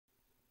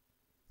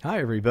Hi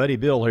everybody,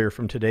 Bill here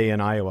from Today in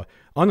Iowa.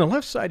 On the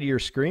left side of your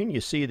screen you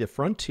see the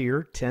Frontier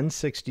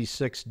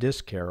 1066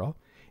 Disc Harrow,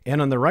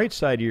 and on the right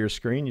side of your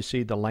screen you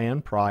see the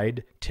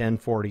Landpride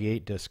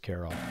 1048 Disc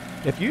Harrow.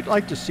 If you'd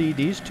like to see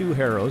these two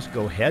harrows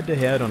go head to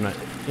head on an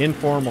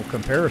informal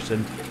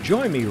comparison,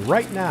 join me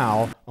right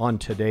now on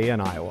Today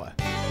in Iowa.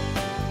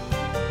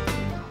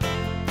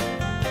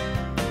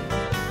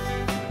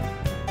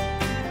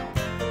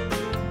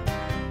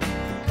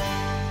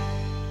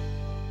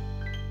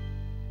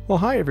 Well,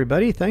 hi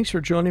everybody. Thanks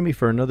for joining me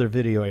for another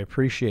video. I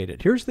appreciate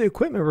it. Here's the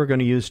equipment we're going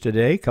to use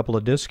today. A couple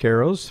of disc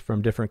harrows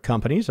from different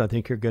companies. I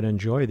think you're going to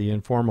enjoy the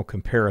informal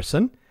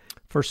comparison.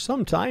 For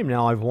some time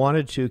now, I've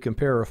wanted to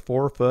compare a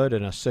 4-foot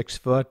and a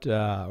 6-foot,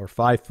 or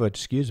 5-foot,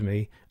 excuse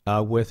me,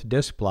 with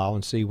disc plow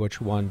and see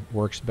which one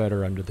works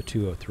better under the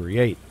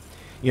 2038.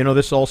 You know,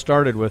 this all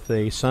started with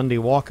a Sunday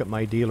walk at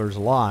my dealer's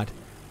lot.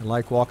 I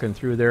like walking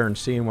through there and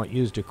seeing what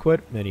used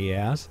equipment he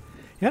has.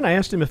 And I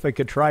asked him if I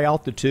could try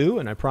out the two,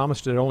 and I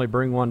promised to only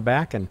bring one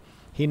back, and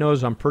he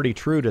knows I'm pretty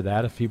true to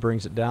that. If he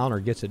brings it down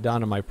or gets it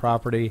down to my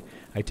property,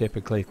 I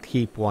typically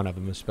keep one of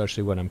them,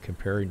 especially when I'm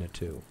comparing the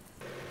two.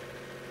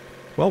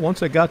 Well,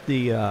 once I got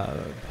the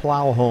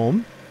plow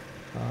home,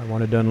 I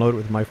wanted to unload it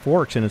with my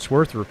forks, and it's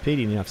worth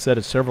repeating. I've said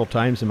it several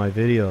times in my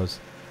videos.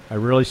 I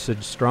really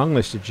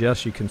strongly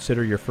suggest you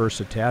consider your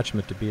first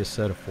attachment to be a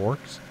set of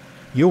forks.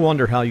 You'll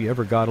wonder how you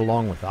ever got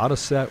along without a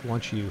set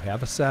once you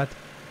have a set.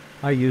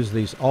 I use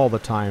these all the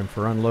time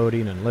for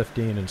unloading and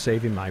lifting and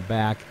saving my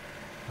back.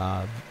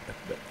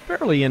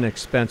 Fairly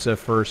inexpensive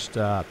first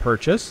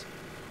purchase,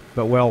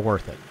 but well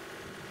worth it.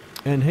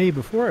 And hey,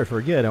 before I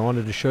forget, I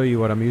wanted to show you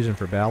what I'm using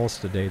for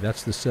ballast today.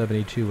 That's the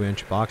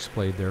 72-inch box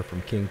blade there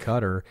from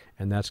Kutter,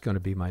 and that's going to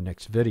be my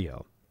next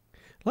video.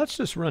 Let's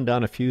just run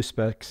down a few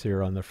specs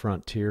here on the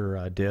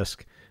Frontier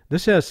disc.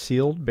 This has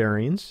sealed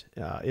bearings.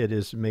 It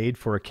is made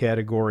for a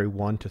Category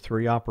 1 to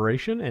 3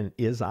 operation and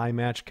is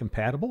iMatch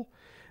compatible.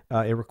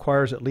 It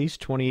requires at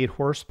least 28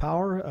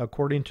 horsepower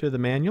according to the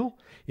manual.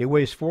 It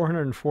weighs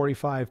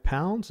 445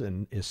 pounds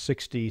and is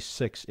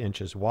 66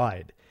 inches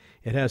wide.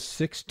 It has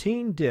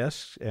 16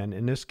 discs, and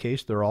in this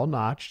case they're all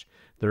notched.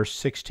 They're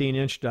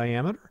 16-inch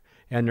diameter,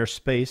 and they're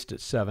spaced at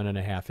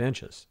 7.5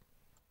 inches.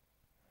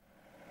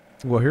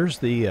 Well, here's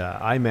the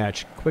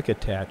iMatch Quick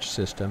Attach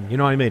system. You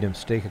know, I made a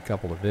mistake a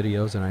couple of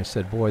videos, and I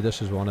said, boy,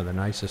 this is one of the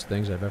nicest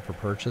things I've ever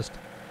purchased.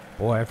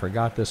 Boy, I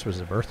forgot this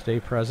was a birthday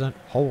present.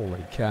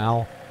 Holy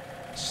cow.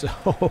 So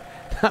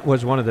that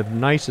was one of the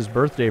nicest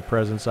birthday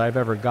presents I've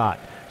ever got.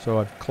 So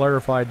I've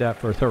clarified that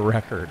for the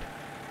record.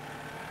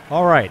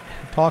 All right,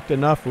 talked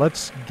enough.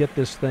 Let's get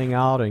this thing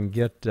out and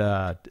get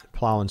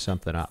plowing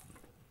something up.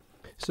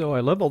 So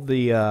I leveled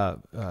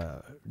the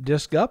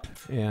disc up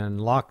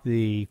and locked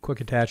the quick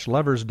attach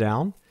levers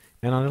down.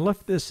 And I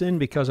left this in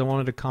because I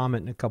wanted to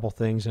comment on a couple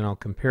things, and I'll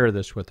compare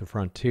this with the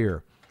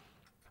Frontier.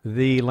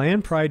 The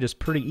Landpride is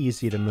pretty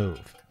easy to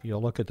move.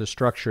 You'll look at the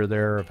structure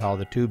there of how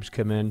the tubes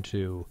come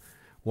into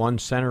one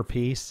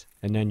centerpiece,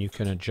 and then you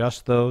can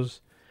adjust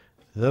those.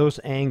 Those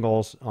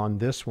angles on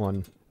this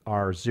one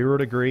are 0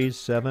 degrees,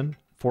 7,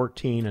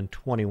 14, and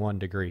 21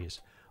 degrees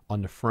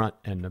on the front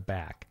and the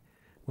back.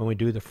 When we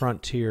do the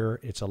Frontier,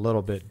 it's a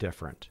little bit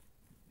different,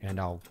 and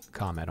I'll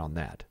comment on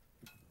that.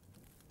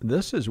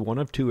 This is one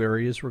of two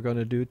areas we're going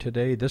to do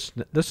today. This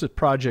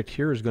project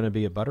here is going to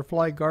be a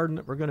butterfly garden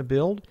that we're going to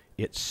build.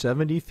 It's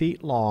 70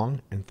 feet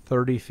long and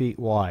 30 feet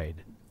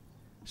wide.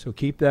 So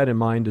keep that in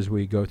mind as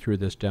we go through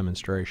this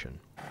demonstration.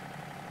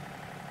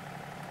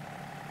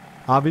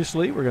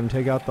 Obviously, we're going to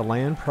take out the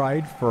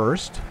Landpride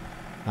first.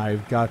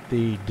 I've got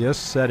the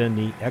disc set in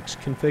the X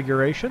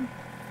configuration,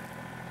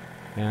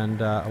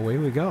 and away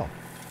we go.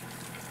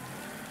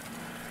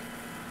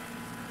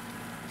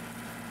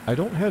 I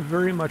don't have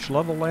very much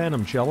level land.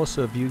 I'm jealous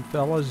of you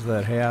fellas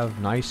that have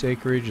nice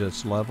acreage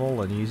that's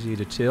level and easy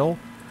to till.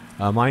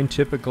 Mine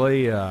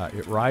typically,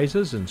 it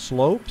rises and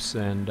slopes,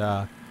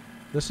 and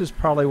this is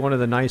probably one of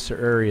the nicer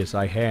areas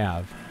I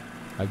have.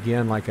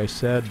 Again, like I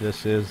said,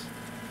 this is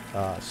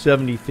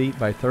 70 feet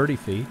by 30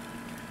 feet.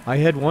 I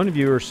had one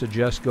viewer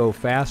suggest go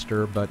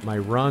faster, but my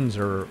runs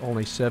are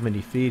only 70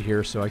 feet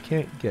here, so I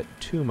can't get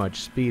too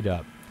much speed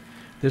up.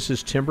 This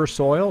is timber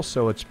soil,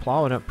 so it's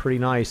plowing up pretty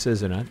nice,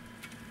 isn't it?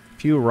 A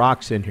few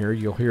rocks in here,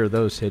 you'll hear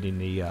those hitting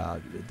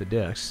the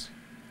discs.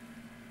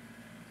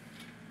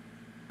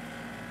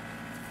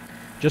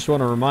 Just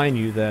want to remind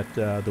you that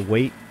the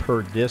weight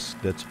per disc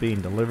that's being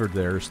delivered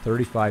there is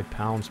 35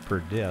 pounds per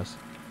disc.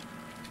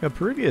 A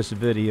previous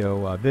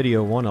video,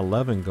 video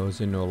 111,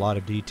 goes into a lot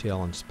of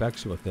detail and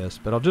specs with this,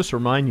 but I'll just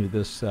remind you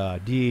this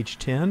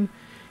DH10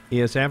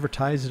 is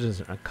advertised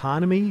as an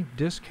economy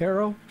disc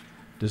harrow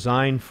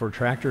designed for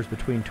tractors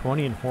between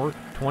 20 and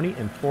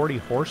 40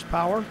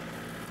 horsepower,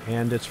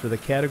 and it's for the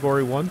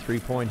Category 1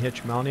 3-point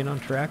hitch mounting on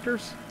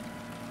tractors.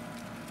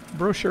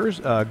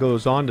 Brochures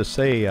goes on to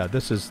say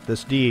this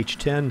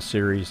DH10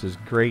 series is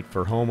great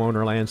for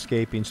homeowner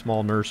landscaping,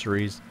 small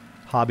nurseries,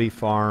 hobby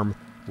farm,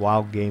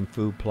 wild game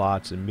food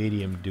plots, and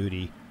medium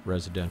duty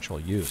residential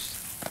use.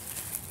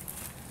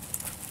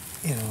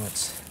 You know,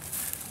 it's,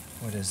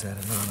 what is that,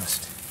 an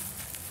honest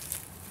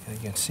And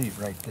you can see it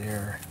right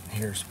there.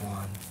 Here's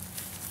one.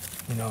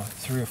 You know,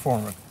 3 or 4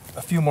 more.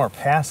 A few more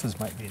passes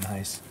might be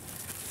nice.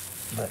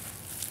 But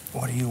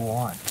what do you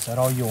want? Is that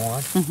all you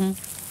want?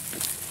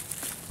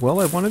 Mm-hmm. Well,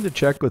 I wanted to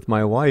check with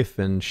my wife,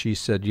 and she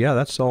said, yeah,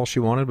 that's all she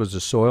wanted was the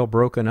soil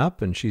broken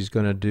up, and she's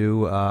going to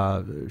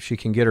do, she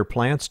can get her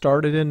plant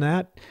started in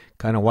that,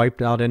 kind of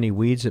wiped out any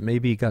weeds that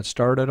maybe got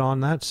started on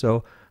that.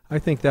 So I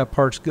think that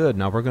part's good.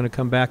 Now we're going to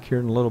come back here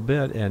in a little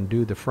bit and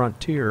do the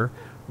frontier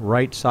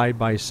right side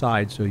by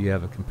side so you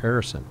have a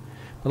comparison.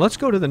 But let's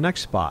go to the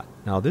next spot.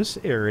 Now this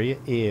area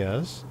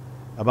is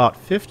about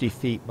 50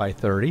 feet by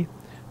 30,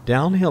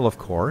 downhill of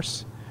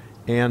course,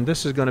 and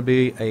this is going to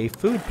be a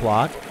food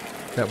plot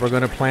that we're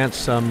going to plant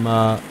some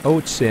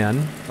oats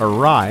in, or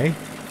rye,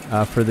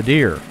 for the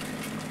deer.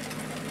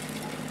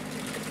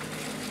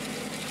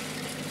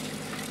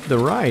 The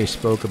rye I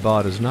spoke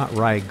about is not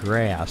rye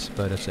grass,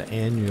 but it's an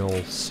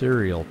annual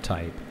cereal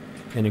type,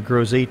 and it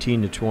grows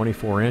 18 to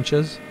 24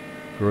 inches,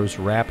 grows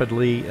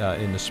rapidly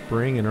in the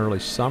spring and early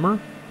summer,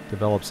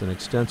 develops an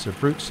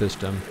extensive root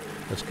system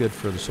that's good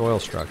for the soil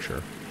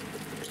structure.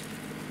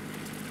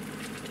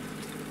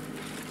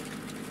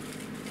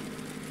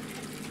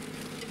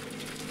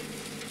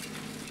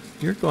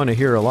 You're going to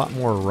hear a lot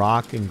more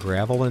rock and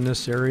gravel in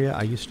this area.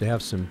 I used to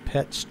have some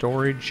pet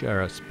storage,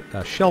 or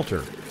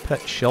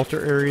pet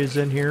shelter areas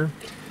in here.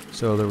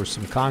 So there was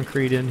some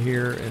concrete in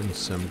here and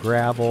some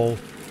gravel,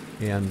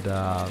 and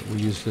we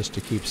used this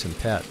to keep some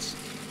pets,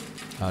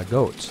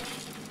 goats.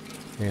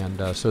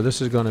 And so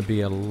this is going to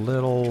be a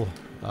little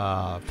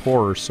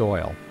poorer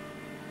soil.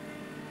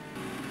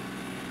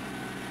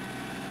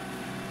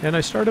 And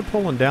I started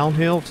pulling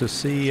downhill to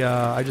see,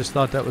 I just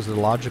thought that was the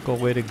logical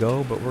way to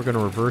go, but we're going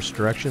to reverse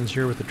directions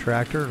here with the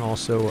tractor and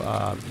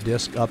also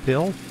disc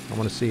uphill. I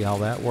want to see how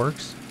that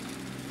works.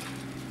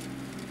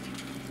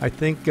 I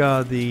think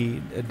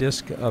the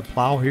disc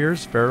plow here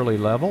is fairly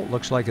level.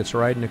 Looks like it's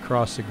riding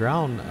across the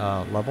ground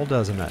level,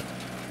 doesn't it?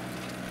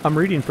 I'm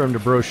reading from the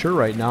brochure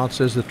right now. It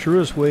says the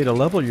truest way to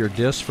level your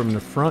disc from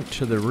the front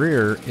to the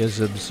rear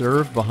is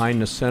observed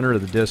behind the center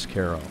of the disc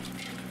harrow.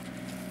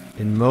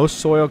 In most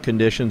soil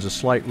conditions, a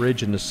slight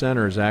ridge in the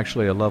center is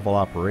actually a level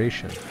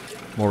operation.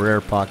 More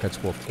air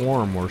pockets will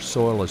form where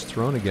soil is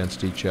thrown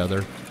against each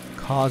other,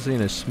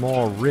 causing a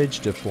small ridge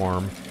to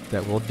form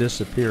that will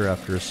disappear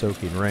after a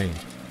soaking rain.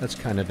 That's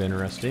kind of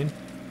interesting.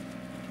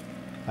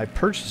 I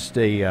purchased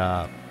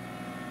a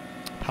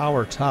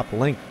power top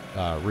link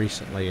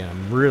recently, and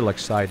I'm real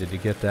excited to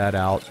get that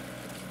out,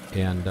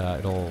 and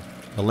it'll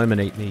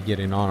eliminate me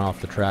getting on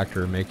off the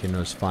tractor and making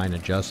those fine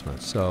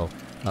adjustments. So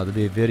there'll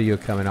be a video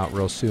coming out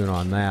real soon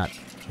on that,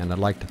 and I'd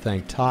like to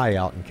thank Ty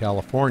out in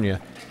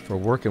California for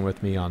working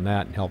with me on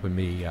that and helping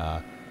me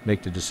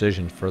make the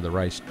decision for the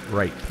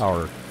right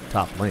power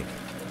top link.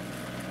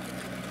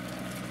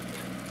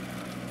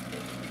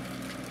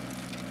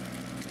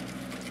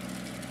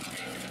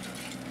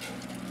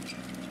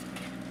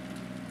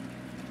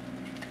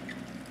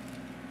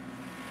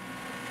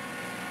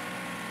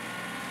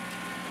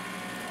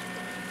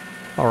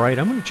 Alright,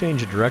 I'm going to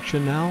change the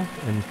direction now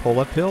and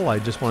pull uphill. I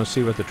just want to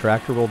see what the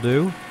tractor will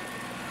do,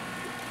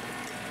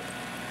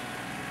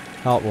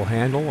 how it will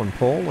handle and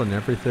pull, and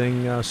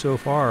everything so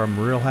far I'm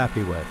real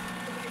happy with.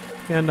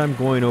 And I'm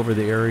going over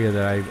the area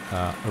that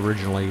I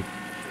originally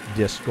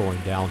disced going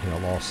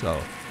downhill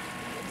also.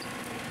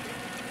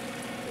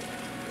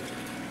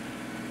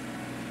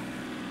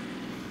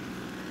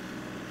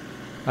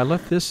 I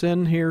left this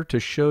in here to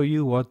show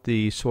you what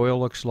the soil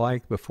looks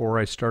like before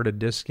I started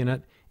disking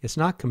it. It's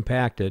not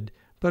compacted,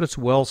 but it's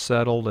well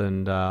settled,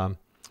 and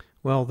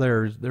well,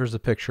 there's a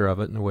picture of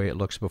it and the way it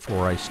looks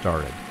before I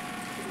started.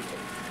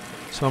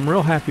 So I'm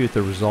real happy with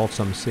the results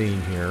I'm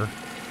seeing here.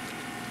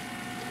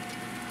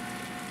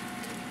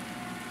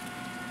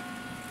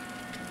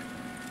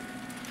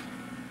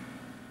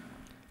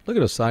 Look at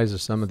the size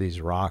of some of these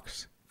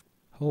rocks.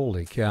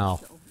 Holy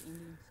cow.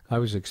 I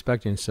was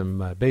expecting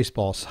some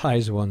baseball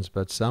size ones,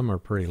 but some are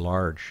pretty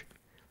large.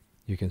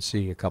 You can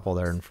see a couple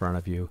there in front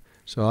of you.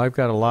 So I've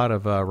got a lot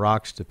of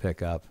rocks to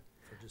pick up.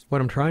 What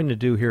I'm trying to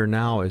do here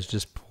now is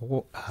just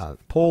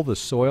pull the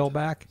soil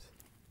back.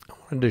 I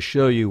wanted to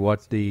show you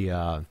what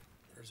the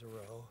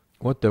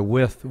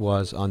width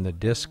was on the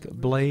disc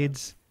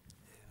blades.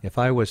 If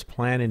I was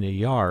planting a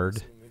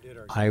yard,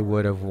 I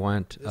would have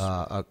went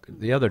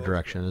the other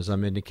direction, as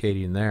I'm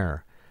indicating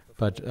there.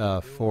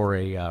 But for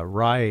a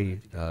rye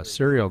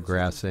cereal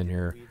grass in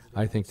here,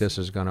 I think this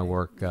is going to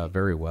work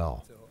very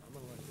well.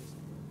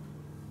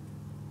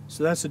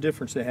 So that's the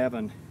difference of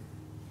having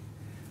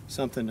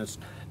something that's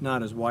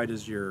not as wide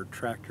as your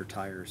tractor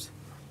tires.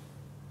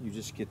 You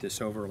just get this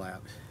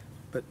overlap.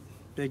 But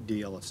big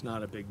deal, it's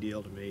not a big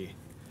deal to me.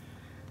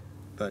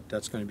 But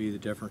that's going to be the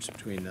difference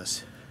between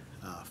this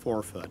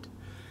 4-foot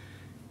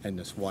and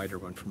this wider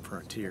one from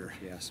Frontier.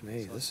 Yes,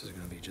 me, this is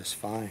going to be just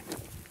fine.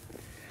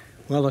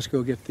 Well, let's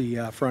go get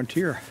the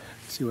Frontier,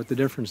 see what the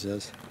difference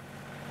is.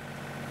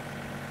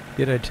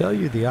 Did I tell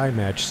you the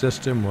iMatch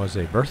system was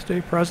a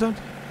birthday present?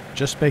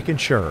 Just making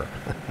sure.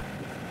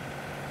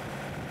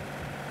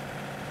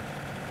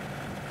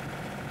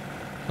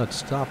 Let's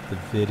stop the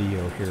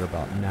video here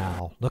about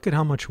now. Look at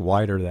how much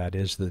wider that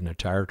is than the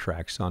tire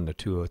tracks on the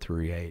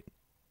 2038.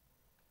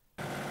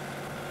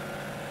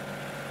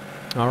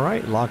 All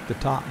right, lock the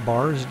top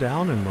bars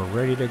down and we're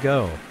ready to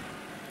go.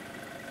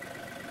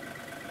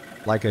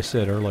 Like I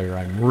said earlier,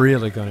 I'm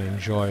really going to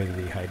enjoy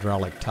the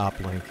hydraulic top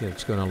link.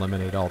 It's going to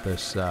eliminate all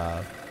this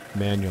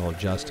manual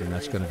adjusting.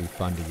 That's going to be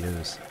fun to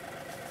use.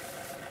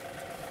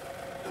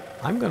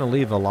 I'm going to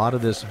leave a lot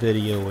of this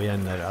video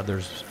in that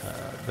others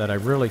that I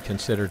really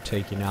considered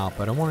taking out,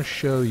 but I want to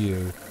show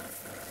you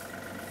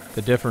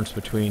the difference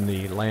between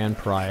the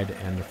Landpride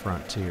and the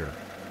Frontier.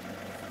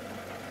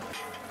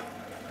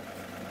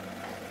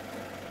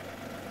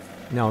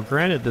 Now,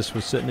 granted, this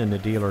was sitting in the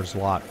dealer's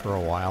lot for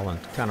a while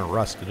and kind of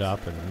rusted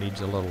up and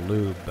needs a little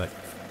lube, but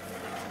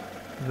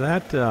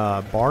that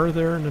bar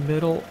there in the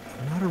middle,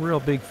 I'm not a real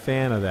big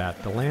fan of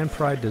that. The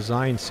Landpride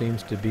design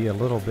seems to be a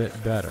little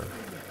bit better.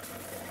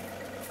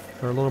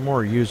 They're a little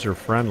more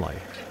user-friendly.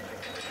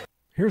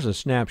 Here's a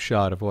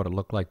snapshot of what it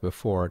looked like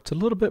before. It's a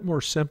little bit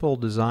more simple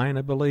design,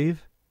 I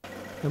believe,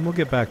 and we'll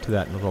get back to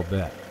that in a little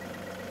bit.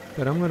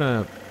 But I'm going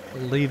to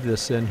leave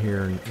this in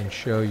here and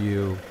show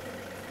you.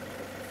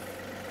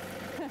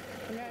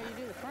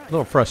 A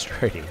little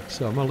frustrating,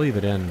 so I'm going to leave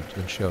it in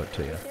and show it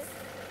to you.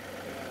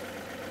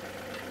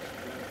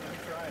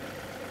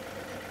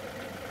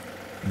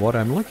 What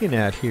I'm looking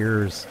at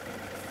here is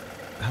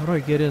how do I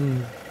get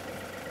in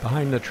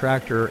behind the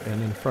tractor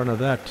and in front of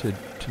that to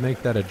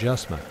make that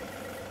adjustment.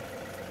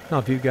 Now,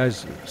 if you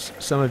guys,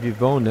 some of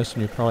you've owned this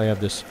and you probably have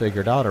this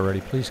figured out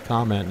already, please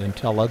comment and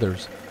tell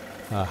others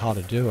how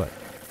to do it.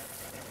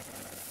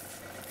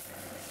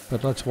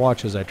 But let's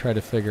watch as I try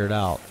to figure it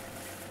out.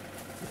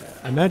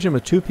 I imagine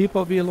with two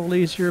people it'd be a little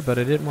easier, but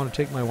I didn't want to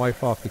take my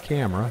wife off the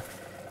camera.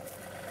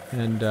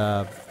 And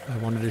I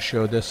wanted to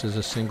show this as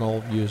a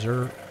single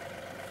user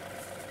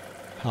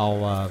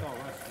how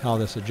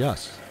this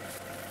adjusts.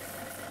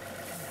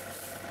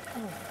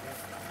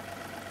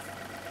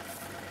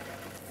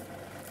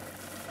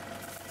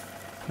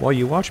 While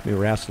you watch me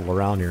wrestle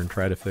around here and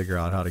try to figure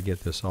out how to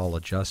get this all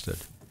adjusted,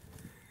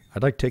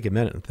 I'd like to take a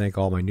minute and thank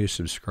all my new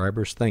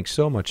subscribers. Thanks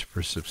so much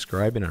for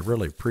subscribing. I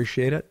really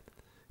appreciate it.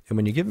 And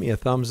when you give me a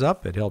thumbs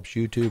up, it helps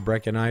YouTube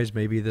recognize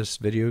maybe this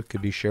video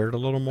could be shared a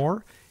little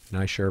more. And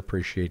I sure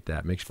appreciate that.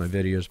 It makes my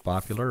videos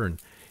popular and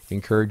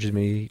encourages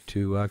me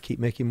to keep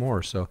making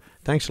more. So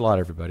thanks a lot,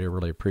 everybody. I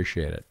really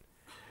appreciate it.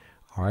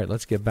 All right,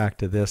 let's get back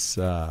to this,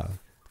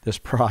 this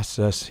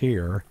process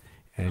here.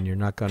 And you're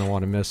not going to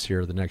want to miss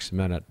here the next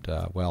minute.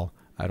 Well,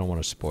 I don't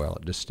want to spoil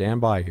it. Just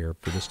stand by here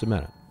for just a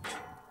minute.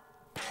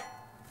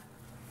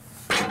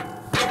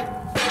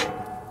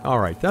 All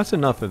right, that's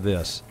enough of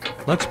this.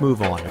 Let's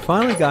move on. I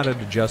finally got it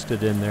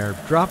adjusted in there,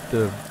 dropped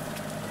the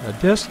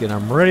disc, and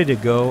I'm ready to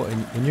go,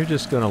 and you're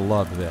just going to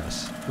love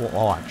this. Well,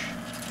 watch.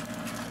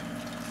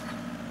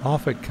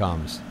 Off it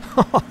comes.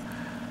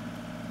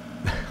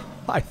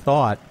 I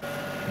thought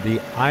the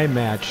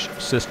iMatch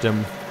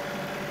system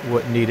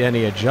wouldn't need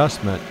any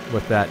adjustment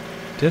with that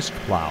disc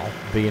plow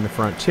being the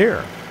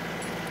Frontier.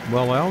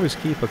 Well, I always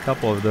keep a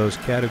couple of those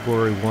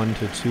category 1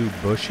 to 2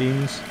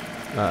 bushings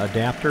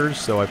adapters,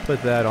 so I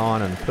put that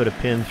on and put a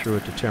pin through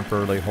it to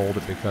temporarily hold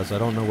it because I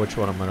don't know which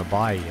one I'm going to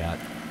buy yet.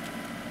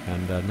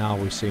 And now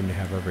we seem to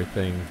have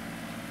everything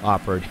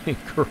operating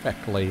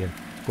correctly and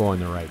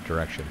going the right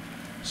direction.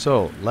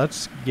 So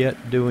let's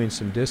get doing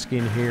some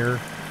disking here.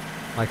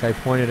 Like I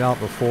pointed out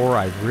before,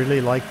 I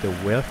really like the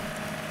width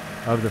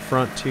of the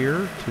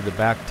Frontier to the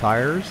back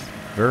tires.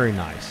 Very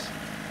nice.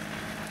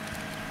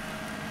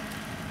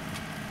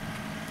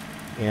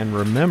 And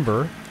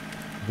remember,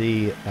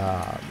 the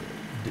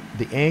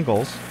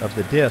angles of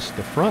the disc,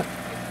 the front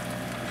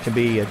can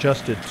be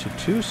adjusted to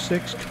 2,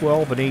 6,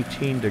 12, and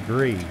 18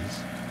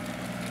 degrees.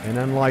 And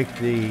unlike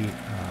the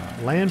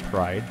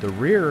Landpride, the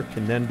rear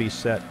can then be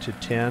set to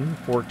 10,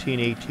 14,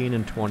 18,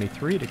 and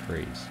 23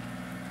 degrees.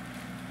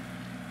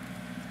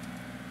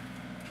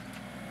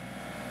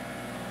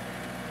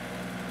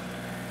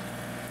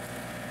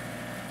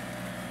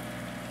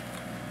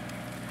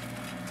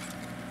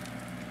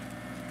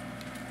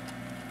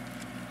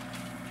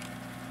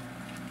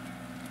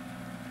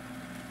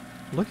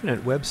 Looking at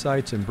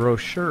websites and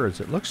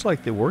brochures, it looks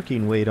like the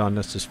working weight on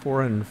this is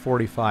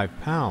 445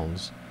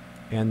 pounds,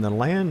 and the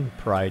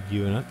Landpride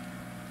unit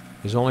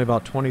is only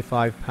about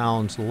 25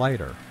 pounds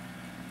lighter.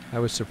 I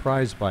was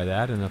surprised by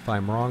that, and if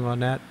I'm wrong on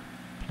that,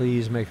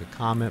 please make a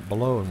comment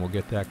below and we'll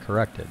get that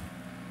corrected.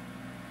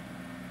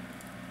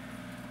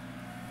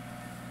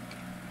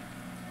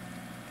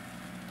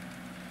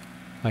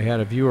 I had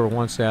a viewer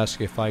once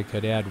ask if I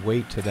could add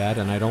weight to that,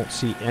 and I don't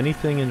see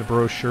anything in the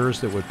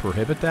brochures that would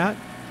prohibit that.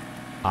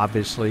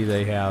 Obviously,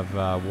 they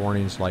have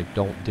warnings like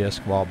don't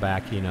disc while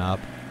backing up.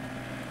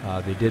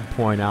 They did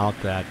point out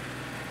that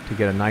to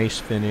get a nice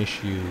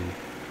finish, you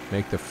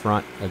make the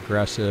front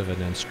aggressive and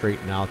then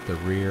straighten out the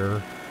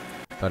rear.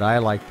 But I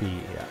like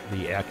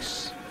the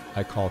X,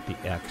 I call it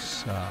the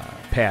X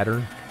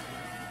pattern,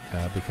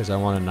 because I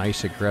want a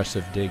nice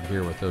aggressive dig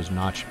here with those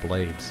notched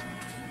blades.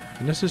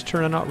 And this is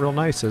turning out real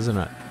nice, isn't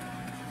it?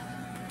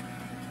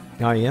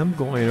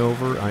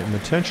 I'm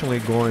intentionally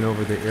going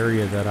over the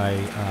area that I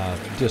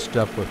disced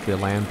up with the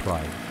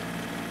Landpride.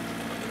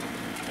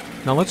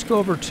 Now let's go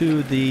over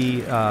to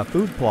the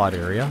food plot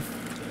area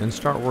and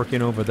start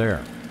working over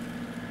there.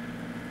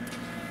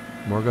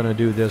 We're going to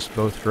do this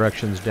both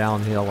directions,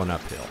 downhill and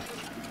uphill.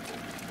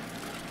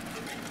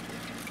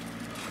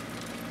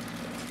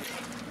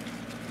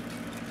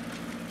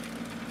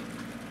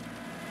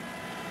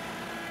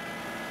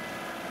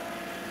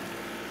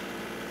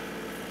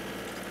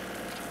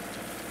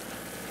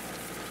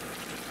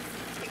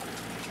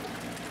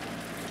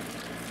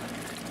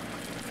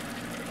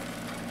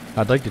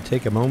 I'd like to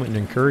take a moment and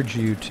encourage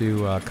you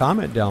to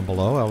comment down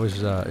below. I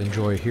always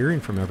enjoy hearing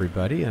from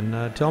everybody,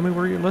 and tell me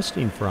where you're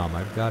listening from.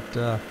 I've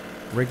got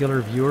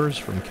regular viewers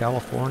from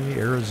California,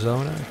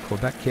 Arizona,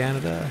 Quebec,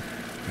 Canada,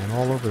 and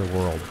all over the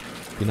world.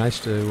 It'd be nice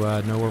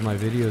to know where my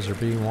videos are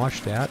being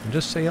watched at, and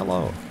just say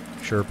hello.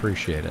 Sure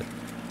appreciate it.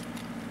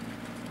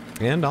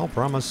 And I'll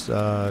promise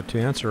to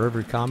answer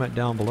every comment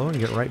down below and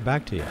get right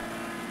back to you.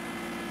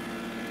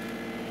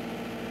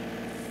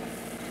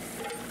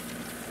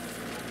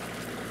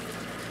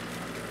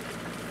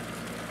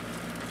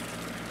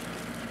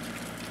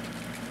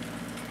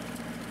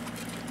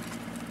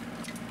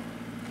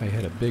 I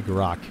hit a big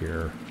rock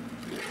here,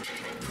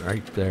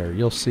 right there.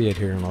 You'll see it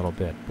here in a little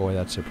bit. Boy,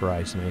 that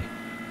surprised me.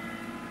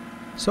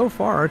 So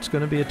far, it's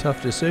going to be a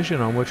tough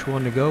decision on which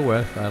one to go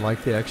with. I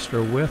like the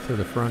extra width of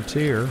the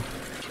Frontier.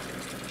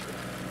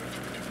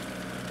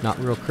 Not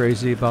real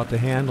crazy about the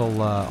handle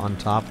on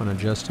top and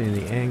adjusting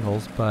the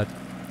angles, but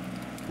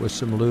with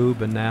some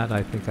lube and that,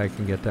 I think I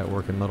can get that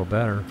working a little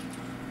better.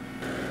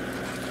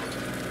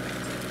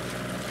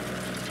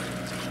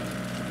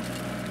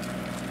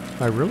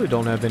 I really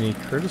don't have any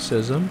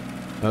criticism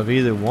of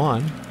either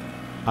one.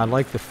 I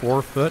like the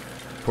 4-foot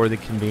for the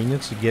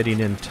convenience of getting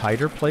in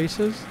tighter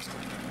places,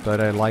 but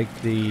I like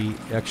the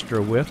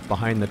extra width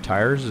behind the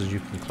tires, as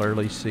you can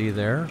clearly see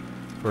there,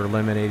 for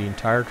eliminating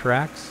tire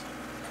tracks.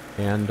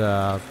 And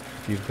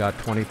if you've got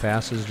 20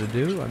 passes to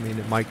do, I mean,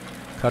 it might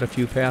cut a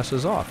few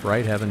passes off,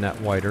 right, having that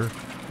wider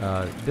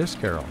disc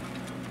harrow.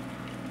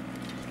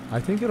 I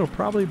think it'll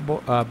probably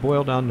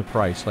boil down to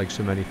price, like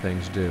so many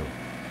things do.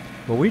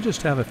 Well, we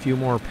just have a few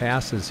more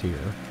passes here,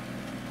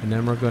 and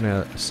then we're going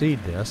to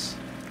seed this,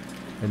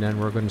 and then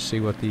we're going to see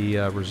what the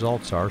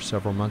results are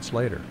several months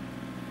later.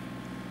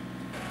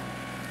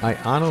 I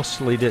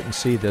honestly didn't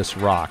see this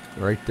rock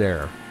right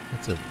there.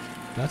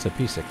 That's a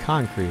piece of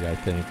concrete, I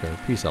think, or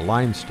a piece of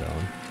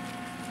limestone.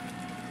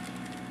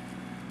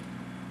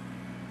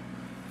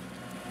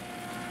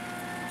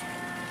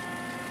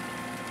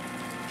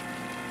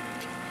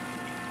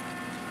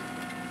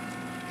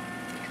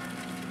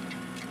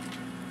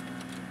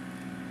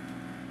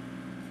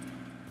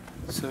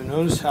 So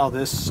notice how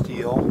this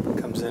steel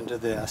comes into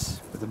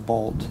this with a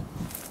bolt,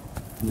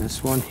 and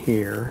this one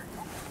here.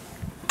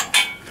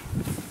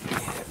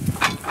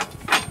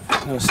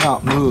 Notice how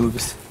it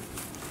moves,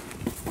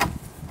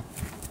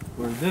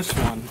 where this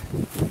one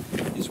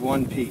is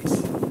one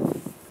piece.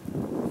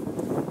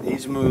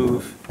 These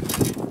move.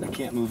 I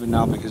can't move it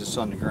now because it's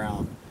on the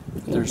ground.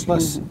 There's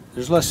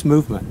less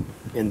movement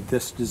in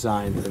this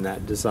design than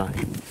that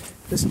design.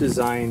 This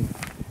design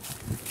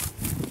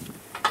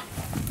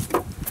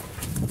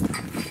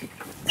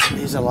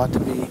leaves a lot to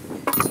be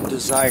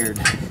desired.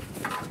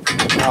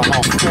 Now, in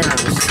all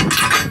fairness,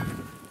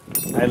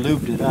 I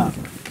lubed it up.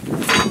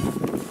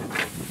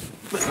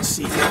 But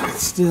see,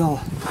 it's still.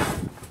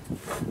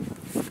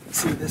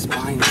 See, this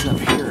binds up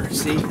here.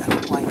 See, I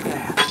don't like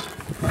that.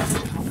 I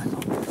don't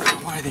know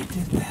why they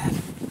did that.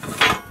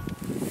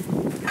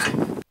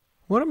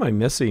 What am I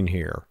missing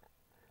here?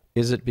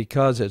 Is it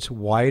because it's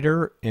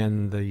wider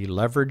and the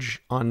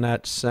leverage on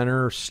that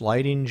center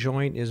sliding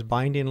joint is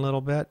binding a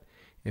little bit?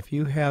 If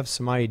you have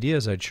some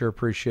ideas, I'd sure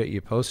appreciate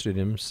you posting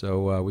them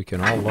so we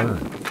can all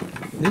learn.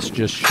 This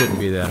just shouldn't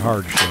be that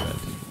hard, should it?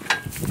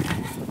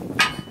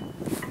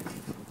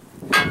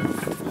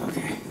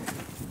 Okay.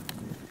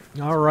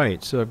 All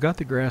right, so I've got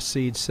the grass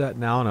seed set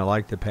now, and I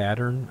like the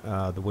pattern,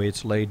 the way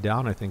it's laid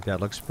down. I think that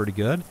looks pretty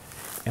good.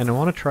 And I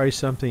want to try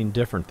something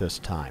different this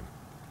time.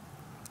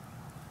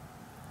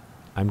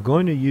 I'm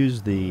going to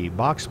use the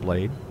box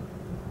blade.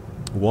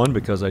 One,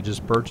 because I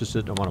just purchased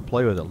it and I want to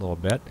play with it a little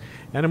bit.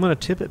 And I'm going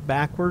to tip it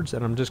backwards,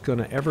 and I'm just going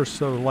to ever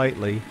so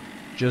lightly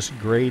just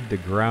grade the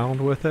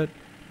ground with it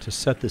to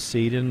set the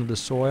seed into the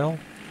soil.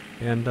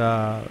 And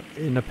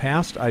in the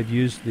past, I've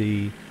used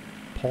the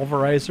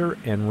pulverizer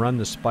and run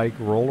the spike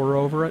roller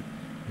over it.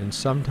 And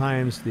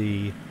sometimes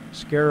the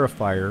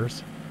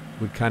scarifiers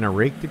would kind of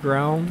rake the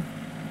ground,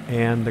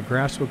 and the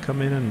grass would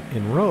come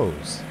in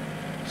rows.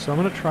 So I'm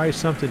going to try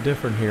something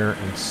different here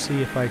and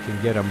see if I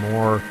can get a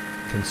more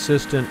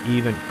consistent,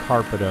 even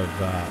carpet of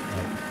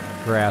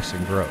grass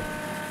and growth.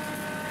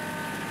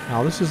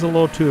 Now this is a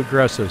little too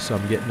aggressive, so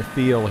I'm getting a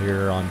feel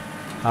here on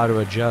how to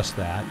adjust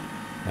that.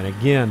 And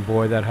again,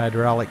 boy, that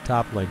hydraulic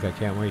top link, I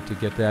can't wait to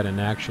get that in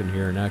action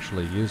here and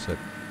actually use it.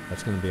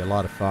 That's going to be a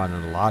lot of fun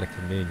and a lot of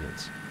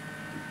convenience.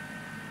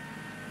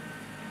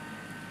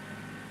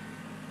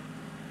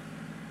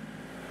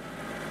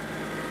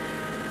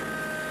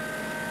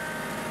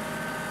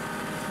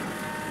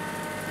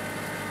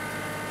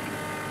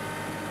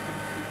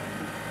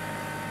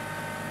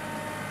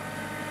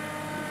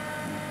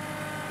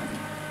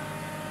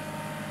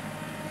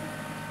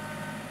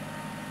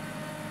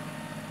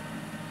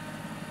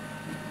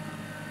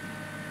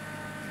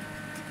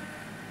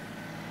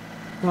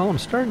 Well, I'm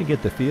starting to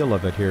get the feel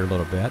of it here a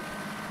little bit,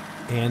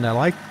 and I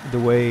like the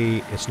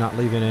way it's not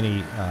leaving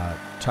any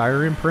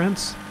tire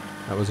imprints.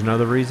 That was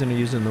another reason of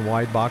using the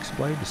wide box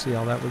blade, to see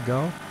how that would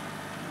go.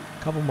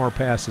 A couple more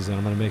passes and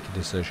I'm going to make a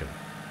decision.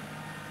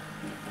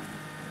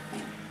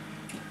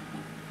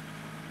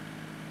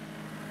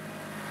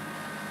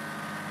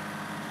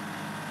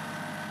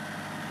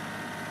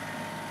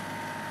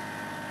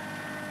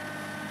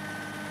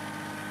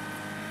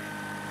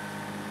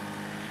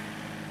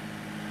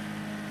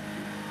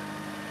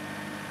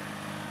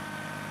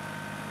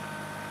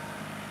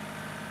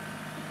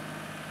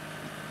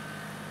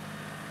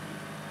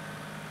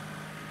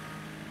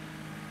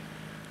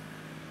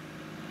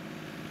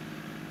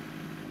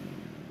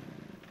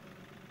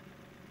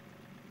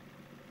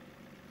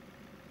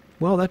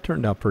 Well, that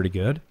turned out pretty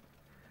good,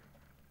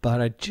 but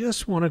I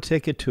just want to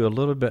take it to a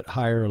little bit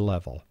higher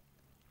level.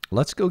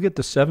 Let's go get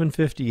the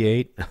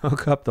 758,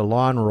 hook up the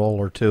lawn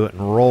roller to it,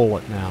 and roll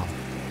it now.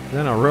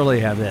 Then I'll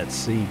really have that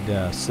seed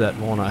set,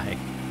 won't I?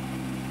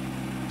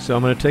 So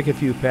I'm going to take a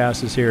few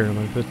passes here, and I'm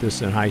going to put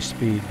this in high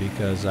speed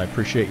because I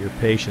appreciate your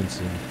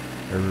patience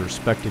and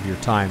respect of your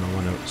time. I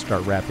want to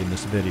start wrapping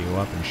this video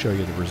up and show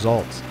you the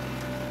results.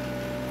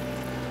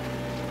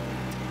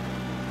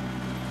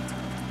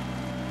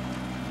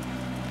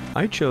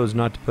 I chose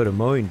not to put a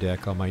mowing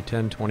deck on my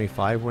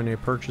 1025 when I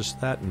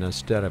purchased that, and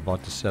instead I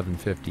bought the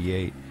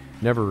 758.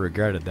 Never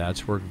regretted that.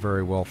 It's worked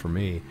very well for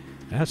me.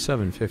 That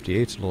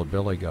 758's a little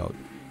billy goat.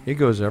 It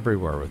goes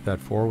everywhere with that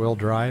four-wheel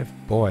drive.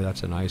 Boy,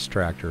 that's a nice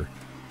tractor.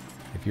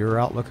 If you're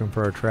out looking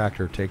for a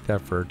tractor, take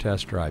that for a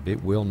test drive.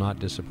 It will not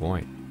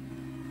disappoint.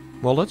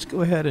 Well, let's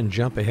go ahead and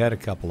jump ahead a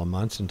couple of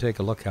months and take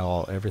a look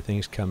how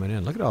everything's coming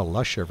in. Look at how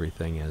lush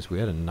everything is. We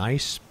had a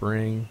nice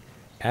spring,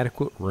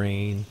 adequate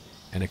rain,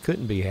 and it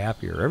couldn't be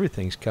happier.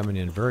 Everything's coming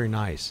in very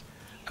nice.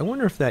 I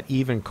wonder if that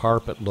even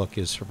carpet look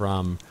is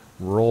from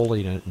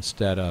rolling it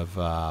instead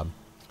of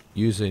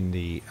using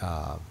the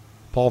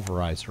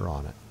pulverizer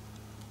on it.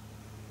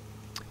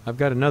 I've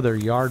got another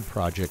yard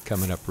project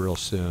coming up real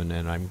soon,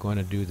 and I'm going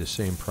to do the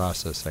same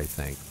process, I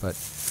think. But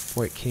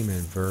boy, it came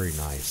in very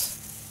nice.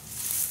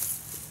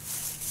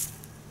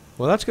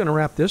 Well, that's going to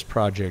wrap this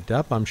project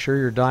up. I'm sure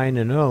you're dying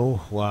to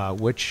know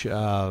which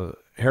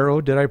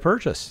harrow did I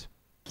purchase.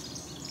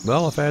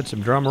 Well, if I had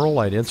some drum roll,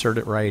 I'd insert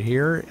it right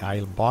here.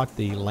 I bought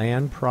the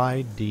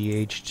Landpride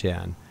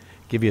DH10.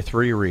 Give you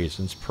 3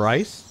 reasons.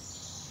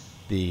 Price,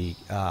 the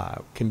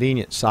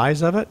convenient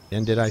size of it,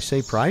 and did I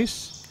say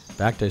price? In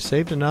fact, I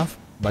saved enough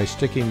by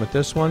sticking with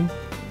this one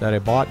that I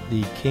bought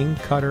the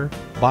Kutter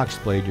box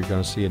blade you're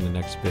going to see in the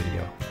next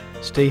video.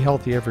 Stay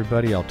healthy,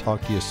 everybody. I'll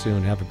talk to you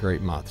soon. Have a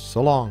great month.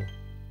 So long.